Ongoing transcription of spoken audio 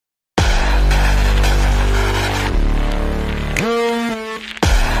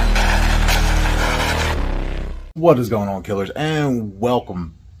What is going on, killers, and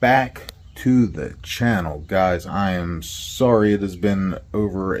welcome back to the channel. Guys, I am sorry it has been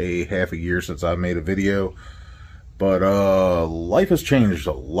over a half a year since I made a video, but life has changed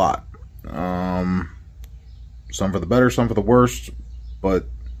a lot. Some for the better, some for the worst, but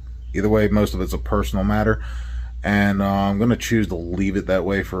either way, most of it's a personal matter, and I'm gonna choose to leave it that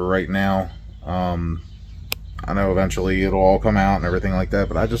way for right now. I know eventually it'll all come out and everything like that,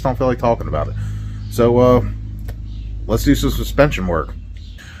 but I just don't feel like talking about it. So let's do some suspension work.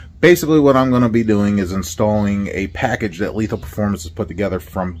 Basically what I'm going to be doing is installing a package that Lethal Performance has put together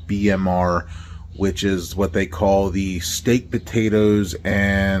from BMR, which is what they call the steak, potatoes,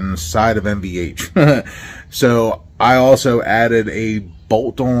 and side of NVH. So I also added a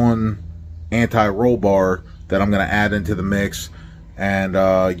bolt-on anti-roll bar that I'm going to add into the mix, and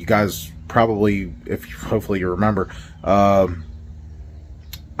you guys probably, hopefully you remember, I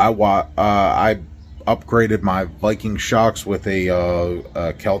upgraded my Viking shocks with a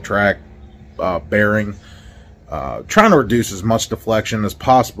Keltrack bearing, trying to reduce as much deflection as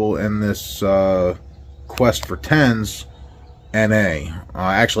possible in this quest for 10s NA.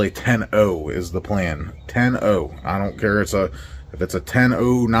 Actually 10.0 is the plan. 10.0. I don't care if it's a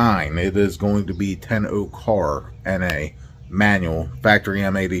 10.09, it is going to be 10.0 car NA manual factory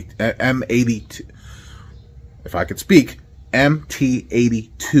M82. If I could speak,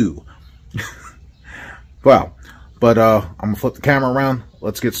 MT82. Wow. But I'm gonna flip the camera around.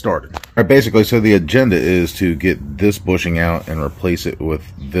 Let's get started. All right, basically, so the agenda is to get this bushing out and replace it with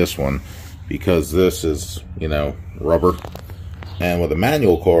this one, because this is, you know, rubber, and with a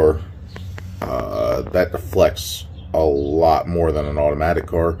manual car, that deflects a lot more than an automatic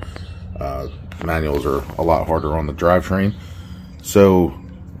car. Manuals are a lot harder on the drivetrain, so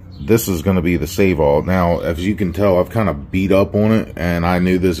this is going to be the save all. Now, as you can tell, I've kind of beat up on it, and I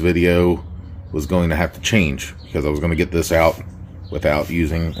knew this video was going to have to change because I was going to get this out without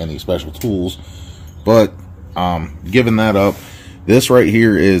using any special tools. But giving that up, this right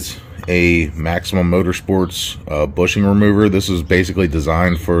here is a Maximum Motorsports bushing remover. This is basically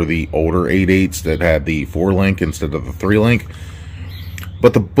designed for the older 8.8s that had the 4-link instead of the 3-link.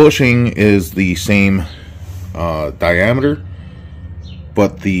 But the bushing is the same diameter,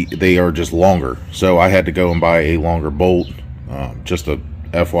 but they are just longer. So I had to go and buy a longer bolt. Just a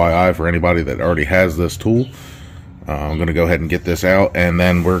FYI for anybody that already has this tool. I'm going to go ahead and get this out, and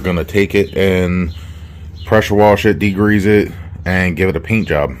then we're going to take it and pressure wash it, degrease it, and give it a paint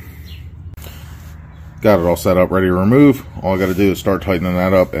job. Got it all set up, ready to remove. All I got to do is start tightening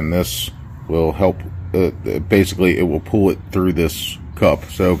that up, and this will help. Basically, it will pull it through this cup.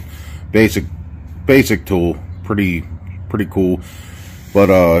 So basic tool, pretty cool. But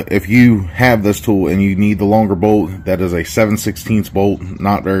if you have this tool and you need the longer bolt, that is a 7/16 bolt,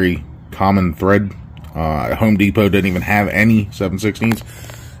 not very common thread. Home Depot didn't even have any 7/16.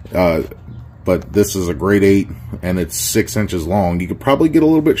 But this is a grade 8, and it's 6 inches long. You could probably get a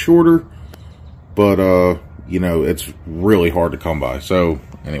little bit shorter, but you know, it's really hard to come by. So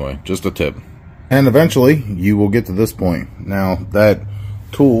anyway, just a tip. And eventually you will get to this point. Now, that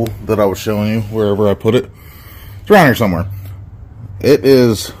tool that I was showing you, wherever I put it, it's around here somewhere. It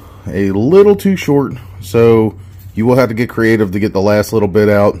is a little too short, so you will have to get creative to get the last little bit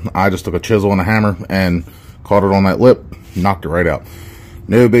out. I just took a chisel and a hammer and caught it on that lip, knocked it right out.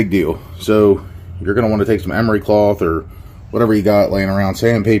 No big deal. So you're going to want to take some emery cloth or whatever you got laying around,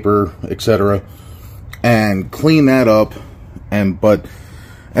 sandpaper, etc., and clean that up, and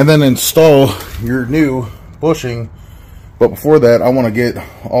then install your new bushing. But before that, I want to get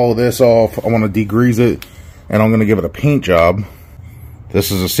all of this off. I want to degrease it, and I'm going to give it a paint job. This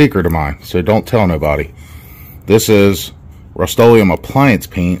is a secret of mine, so don't tell nobody. This is Rust-Oleum appliance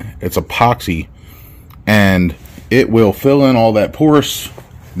paint. It's epoxy, and it will fill in all that porous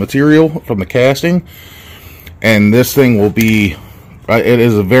material from the casting, and this thing will be, it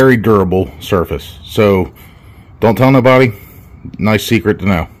is a very durable surface. So don't tell nobody. Nice secret to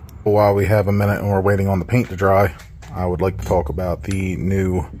know. While we have a minute and we're waiting on the paint to dry, I would like to talk about the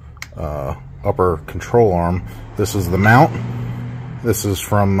new upper control arm. This is the mount. This is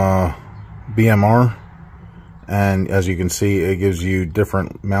from BMR, and as you can see, it gives you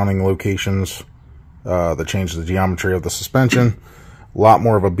different mounting locations that change the geometry of the suspension. A lot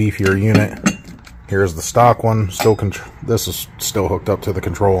more of a beefier unit. Here's the stock one. This is still hooked up to the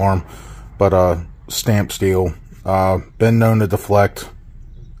control arm, but stamped steel. Been known to deflect.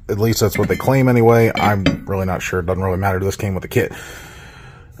 At least that's what they claim anyway. I'm really not sure. It doesn't really matter. This came with the kit.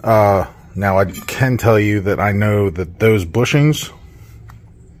 Now, I can tell you that I know that those bushings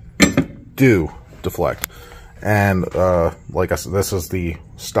do deflect, and like I said, this is the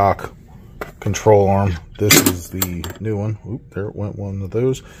stock control arm. This is the new one. Oop, there it went, one of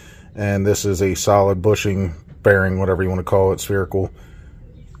those. And this is a solid bushing, bearing, whatever you want to call it, spherical,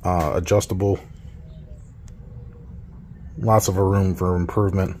 adjustable. Lots of room for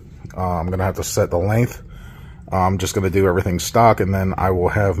improvement. I'm going to have to set the length. I'm just going to do everything stock, and then I will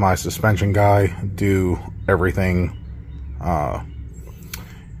have my suspension guy do everything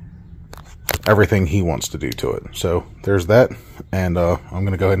everything he wants to do to it. So there's that, and I'm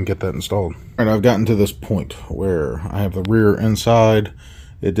going to go ahead and get that installed. All right, I've gotten to this point where I have the rear inside.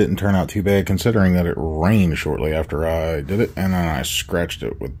 It didn't turn out too bad considering that it rained shortly after I did it, and then I scratched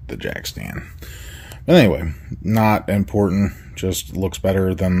it with the jack stand. But anyway, not important, just looks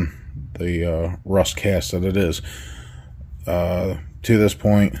better than the rust cast that it is. To this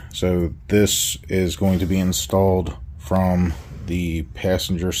point, so this is going to be installed from the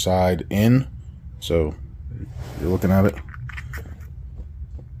passenger side in. So you're looking at it.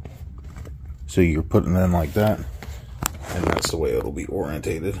 So you're putting it in like that, and that's the way it'll be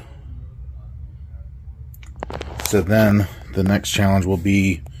orientated. So then the next challenge will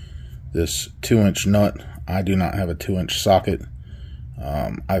be this 2-inch nut. I do not have a 2-inch socket.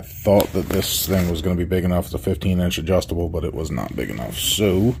 I thought that this thing was going to be big enough. It's a 15-inch adjustable, but it was not big enough.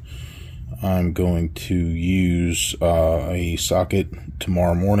 So I'm going to use a socket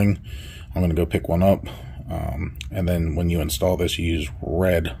tomorrow morning. I'm going to go pick one up. And then when you install this, you use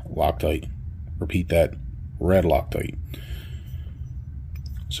red Loctite. Repeat that, red Loctite.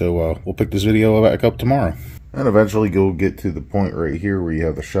 So we'll pick this video back up tomorrow. And eventually you'll get to the point right here where you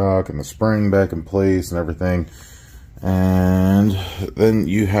have the shock and the spring back in place and everything. And then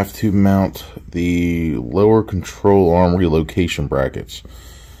you have to mount the lower control arm relocation brackets.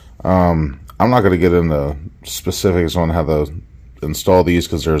 I'm not going to get into specifics on how to install these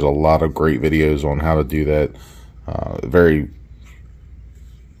because there's a lot of great videos on how to do that. Very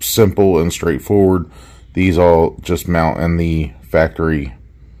simple and straightforward. These all just mount in the factory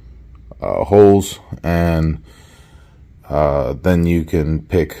holes, and then you can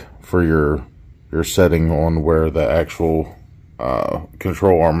pick for your setting on where the actual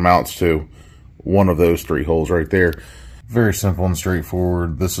control arm mounts to one of those 3 holes right there. Very simple and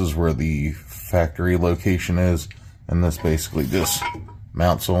straightforward. This is where the factory location is, and this basically just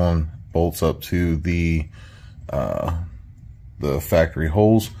mounts on, bolts up to the factory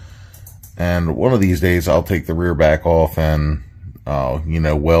holes. And one of these days I'll take the rear back off and you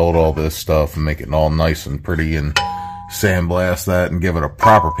know, weld all this stuff and make it all nice and pretty and sandblast that and give it a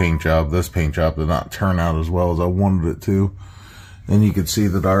proper paint job. This paint job did not turn out as well as I wanted it to. And you can see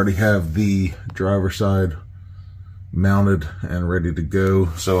that I already have the driver's side mounted and ready to go.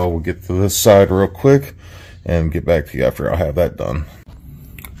 So I will get to this side real quick and get back to you after I have that done.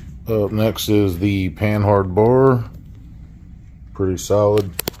 Up next is the panhard bar. Pretty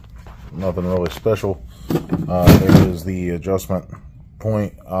solid. Nothing really special. There is the adjustment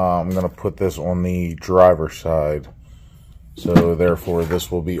point. I'm going to put this on the driver's side, so therefore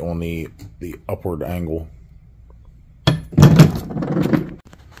this will be on the upward angle.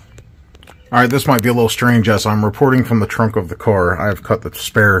 Alright, this might be a little strange as I'm reporting from the trunk of the car. I've cut the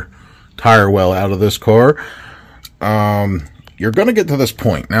spare tire well out of this car. You're going to get to this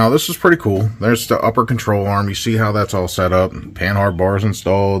point. Now, this is pretty cool. There's the upper control arm. You see how that's all set up. Panhard bars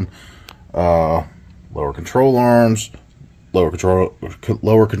installed. Lower control arms, lower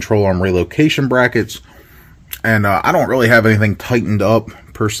control arm relocation brackets, and I don't really have anything tightened up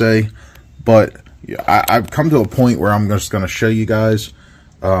per se, but I've come to a point where I'm just going to show you guys.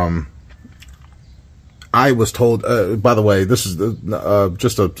 I was told, by the way, this is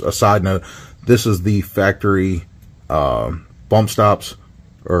just a side note. This is the factory bump stops,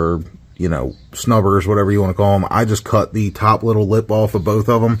 or you know, snubbers, whatever you want to call them. I just cut the top little lip off of both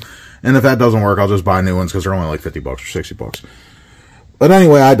of them. And if that doesn't work, I'll just buy new ones because they're only like 50 bucks or 60 bucks. But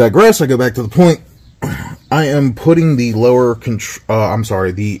anyway, I digress. I go back to the point. I am putting the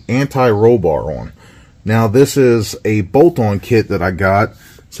the anti-roll bar on. Now, this is a bolt-on kit that I got.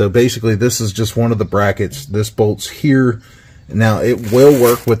 So basically, this is just one of the brackets. This bolts here. Now, it will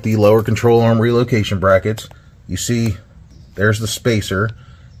work with the lower control arm relocation brackets. You see, there's the spacer,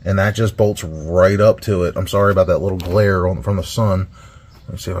 and that just bolts right up to it. I'm sorry about that little glare from the sun.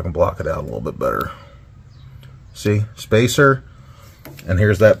 Let's see if I can block it out a little bit better. See, spacer, and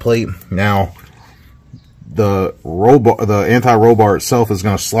here's that plate. Now, the anti-roll bar itself is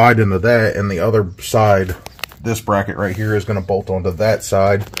going to slide into that, and the other side, this bracket right here, is going to bolt onto that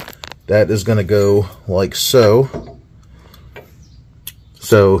side. That is going to go like so.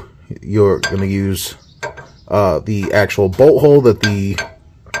 So you're going to use the actual bolt hole that the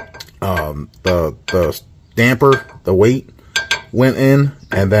damper, the weight, went in,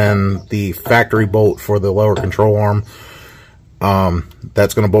 and then the factory bolt for the lower control arm,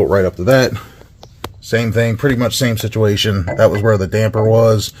 that's going to bolt right up to that. Same thing, pretty much same situation. That was where the damper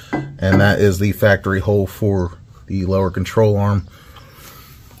was, and that is the factory hole for the lower control arm.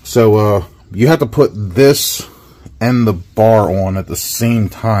 So you have to put this and the bar on at the same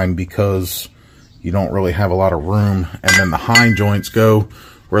time because you don't really have a lot of room, and then the hind joints go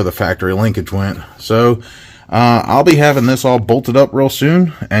where the factory linkage went. So I'll be having this all bolted up real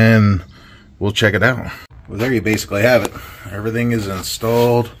soon, and we'll check it out. Well, there you basically have it. Everything is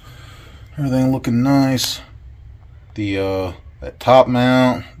installed. Everything looking nice. The that top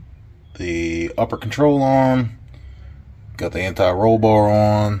mount, the upper control arm, got the anti-roll bar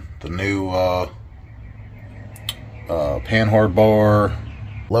on, the new panhard bar,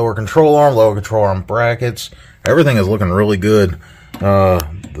 lower control arm brackets. Everything is looking really good. The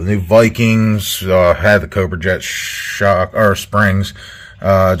new Vikings had the Cobra Jet shock or springs.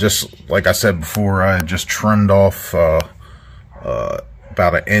 Just like I said before, I just trimmed off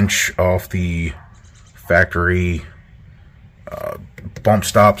about an inch off the factory bump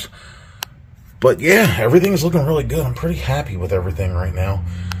stops. But yeah, everything is looking really good. I'm pretty happy with everything right now.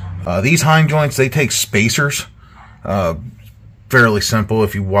 These hind joints, they take spacers. Fairly simple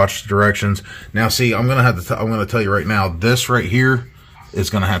if you watch the directions. Now see, I'm gonna tell you right now, this right here is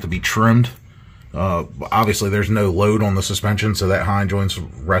gonna have to be trimmed. Obviously there's no load on the suspension, so that hind joint's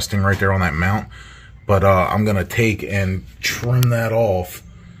resting right there on that mount. But I'm gonna take and trim that off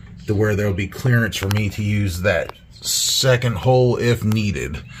to where there'll be clearance for me to use that second hole if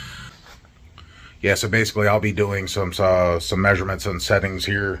needed. Yeah, so basically I'll be doing some measurements and settings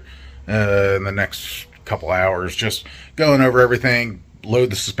here in the next couple hours, just going over everything,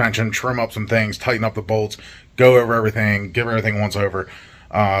 load the suspension, trim up some things, tighten up the bolts, go over everything, give everything once over.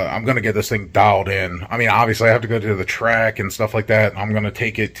 I'm going to get this thing dialed in. I mean, obviously I have to go to the track and stuff like that. I'm going to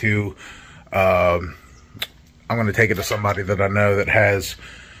take it to somebody that I know that has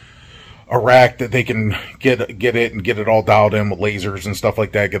a rack that they can get it all dialed in with lasers and stuff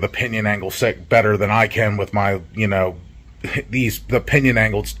like that, get the pinion angle set better than I can with my, you know, the pinion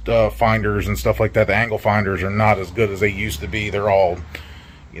angled finders and stuff like that. The angle finders are not as good as they used to be. They're all,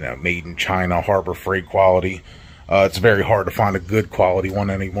 you know, made in China, Harbor Freight quality. It's very hard to find a good quality one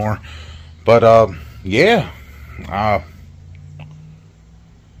anymore. But yeah,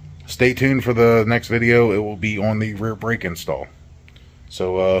 stay tuned for the next video. It will be on the rear brake install.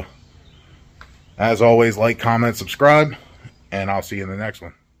 So as always, like, comment, subscribe, and I'll see you in the next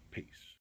one.